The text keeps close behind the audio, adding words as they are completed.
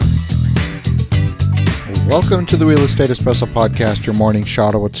Welcome to the Real Estate Espresso Podcast, your morning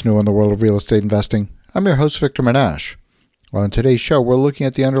shot of what's new in the world of real estate investing. I'm your host, Victor Menashe. On today's show, we're looking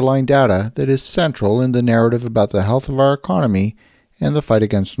at the underlying data that is central in the narrative about the health of our economy and the fight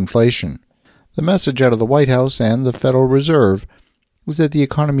against inflation. The message out of the White House and the Federal Reserve is that the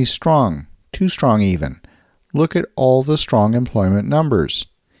economy is strong, too strong even. Look at all the strong employment numbers.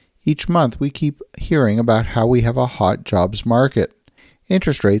 Each month, we keep hearing about how we have a hot jobs market.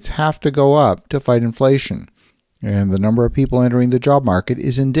 Interest rates have to go up to fight inflation, and the number of people entering the job market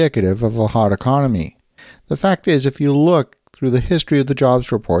is indicative of a hot economy. The fact is, if you look through the history of the jobs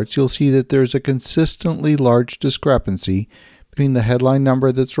reports, you'll see that there's a consistently large discrepancy between the headline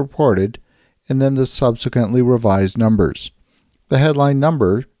number that's reported and then the subsequently revised numbers. The headline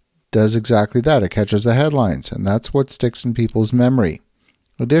number does exactly that. It catches the headlines, and that's what sticks in people's memory.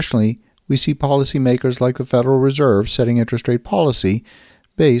 Additionally, we see policymakers like the Federal Reserve setting interest rate policy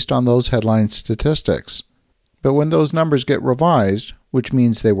based on those headline statistics. But when those numbers get revised, which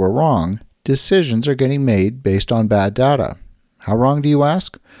means they were wrong, decisions are getting made based on bad data. How wrong, do you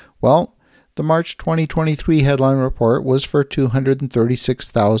ask? Well, the March 2023 headline report was for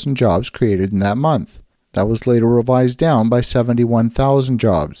 236,000 jobs created in that month. That was later revised down by 71,000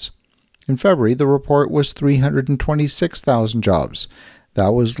 jobs. In February, the report was 326,000 jobs.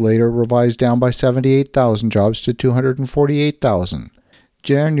 That was later revised down by 78,000 jobs to 248,000.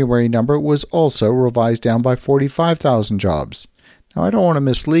 January number was also revised down by 45,000 jobs. Now, I don't want to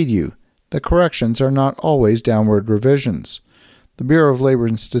mislead you. The corrections are not always downward revisions. The Bureau of Labor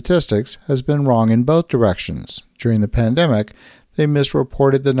and Statistics has been wrong in both directions. During the pandemic, they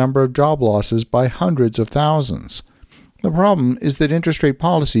misreported the number of job losses by hundreds of thousands. The problem is that interest rate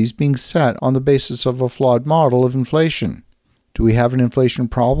policy is being set on the basis of a flawed model of inflation. Do we have an inflation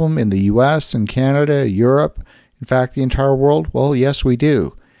problem in the U.S. and Canada, Europe, in fact, the entire world? Well, yes, we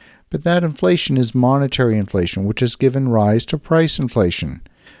do. But that inflation is monetary inflation, which has given rise to price inflation.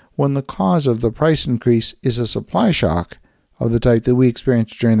 When the cause of the price increase is a supply shock of the type that we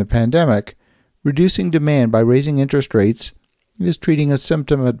experienced during the pandemic, reducing demand by raising interest rates is treating a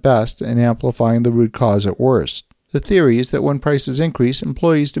symptom at best and amplifying the root cause at worst. The theory is that when prices increase,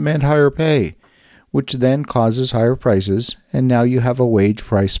 employees demand higher pay, which then causes higher prices, and now you have a wage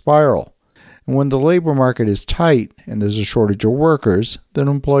price spiral. And when the labor market is tight and there's a shortage of workers, then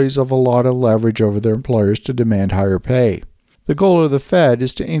employees have a lot of leverage over their employers to demand higher pay. The goal of the Fed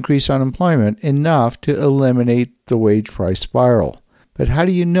is to increase unemployment enough to eliminate the wage price spiral. But how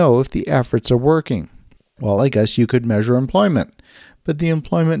do you know if the efforts are working? Well, I guess you could measure employment. But the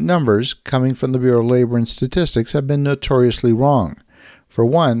employment numbers coming from the Bureau of Labor and Statistics have been notoriously wrong. For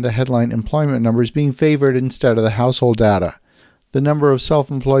one, the headline employment number is being favored instead of the household data. The number of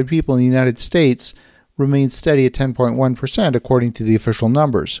self-employed people in the United States remains steady at 10.1% according to the official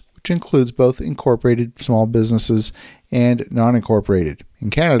numbers, which includes both incorporated small businesses and non-incorporated. In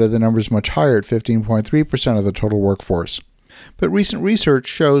Canada, the number is much higher at 15.3% of the total workforce. But recent research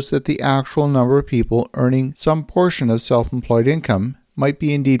shows that the actual number of people earning some portion of self-employed income might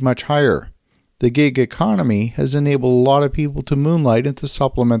be indeed much higher. The gig economy has enabled a lot of people to moonlight and to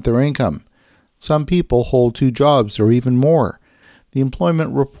supplement their income. Some people hold 2 jobs or even more. The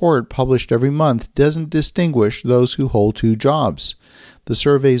employment report published every month doesn't distinguish those who hold 2 jobs. The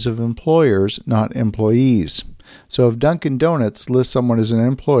surveys of employers, not employees. So if Dunkin' Donuts lists someone as an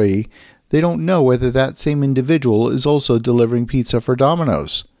employee, they don't know whether that same individual is also delivering pizza for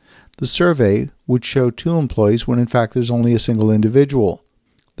Domino's. The survey would show 2 employees when in fact there's only a single individual.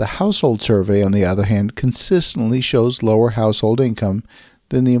 The household survey, on the other hand, consistently shows lower household income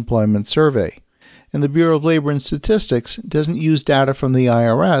than the employment survey. And the Bureau of Labor and Statistics doesn't use data from the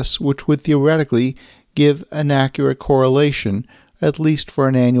IRS, which would theoretically give an accurate correlation, at least for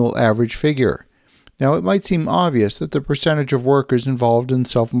an annual average figure. Now, it might seem obvious that the percentage of workers involved in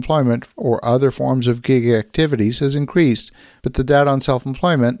self-employment or other forms of gig activities has increased, but the data on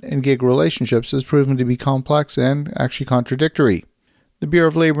self-employment and gig relationships has proven to be complex and actually contradictory. The Bureau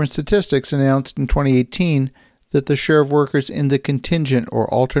of Labor and Statistics announced in 2018 that the share of workers in the contingent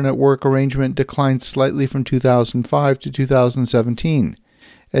or alternate work arrangement declined slightly from 2005 to 2017,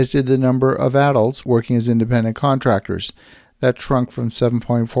 as did the number of adults working as independent contractors. That shrunk from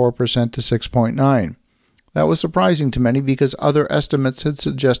 7.4% to 6.9%. That was surprising to many because other estimates had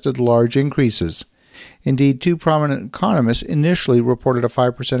suggested large increases. Indeed, 2 prominent economists initially reported a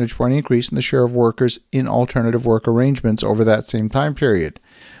 5 percentage point increase in the share of workers in alternative work arrangements over that same time period.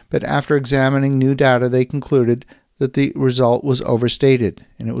 But after examining new data, they concluded that the result was overstated,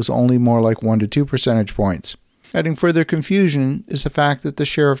 and it was only more like 1 to 2 percentage points. Adding further confusion is the fact that the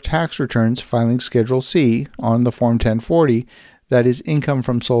share of tax returns filing Schedule C on the Form 1040 that is, income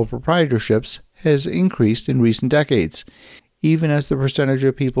from sole proprietorships, has increased in recent decades, even as the percentage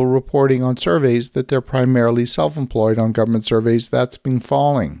of people reporting on surveys that they're primarily self-employed on government surveys, that's been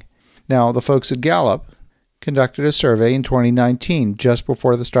falling. Now, the folks at Gallup conducted a survey in 2019, just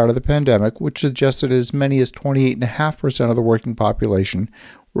before the start of the pandemic, which suggested as many as 28.5% of the working population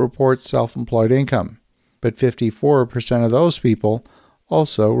report self-employed income, but 54% of those people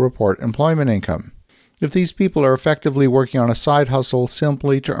also report employment income. If these people are effectively working on a side hustle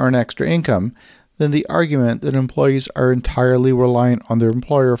simply to earn extra income, then the argument that employees are entirely reliant on their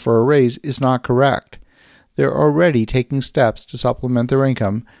employer for a raise is not correct. They're already taking steps to supplement their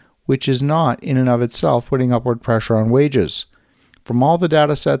income, which is not in and of itself putting upward pressure on wages. From all the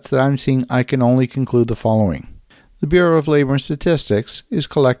data sets that I'm seeing, I can only conclude the following. The Bureau of Labor and Statistics is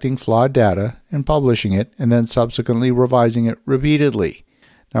collecting flawed data and publishing it, and then subsequently revising it repeatedly.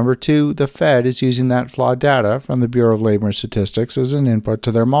 Number 2, the Fed is using that flawed data from the Bureau of Labor and Statistics as an input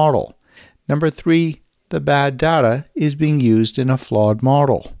to their model. Number 3, the bad data is being used in a flawed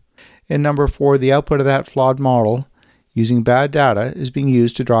model. And number 4, the output of that flawed model using bad data is being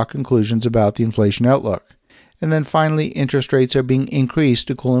used to draw conclusions about the inflation outlook. And then finally, interest rates are being increased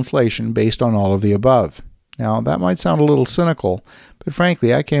to cool inflation based on all of the above. Now, that might sound a little cynical, but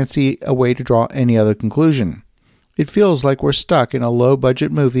frankly, I can't see a way to draw any other conclusion. It feels like we're stuck in a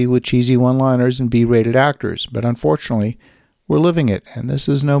low-budget movie with cheesy one-liners and B-rated actors, but unfortunately, we're living it, and this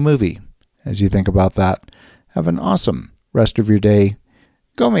is no movie. As you think about that, have an awesome rest of your day.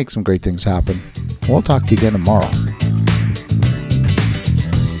 Go make some great things happen. We'll talk to you again tomorrow.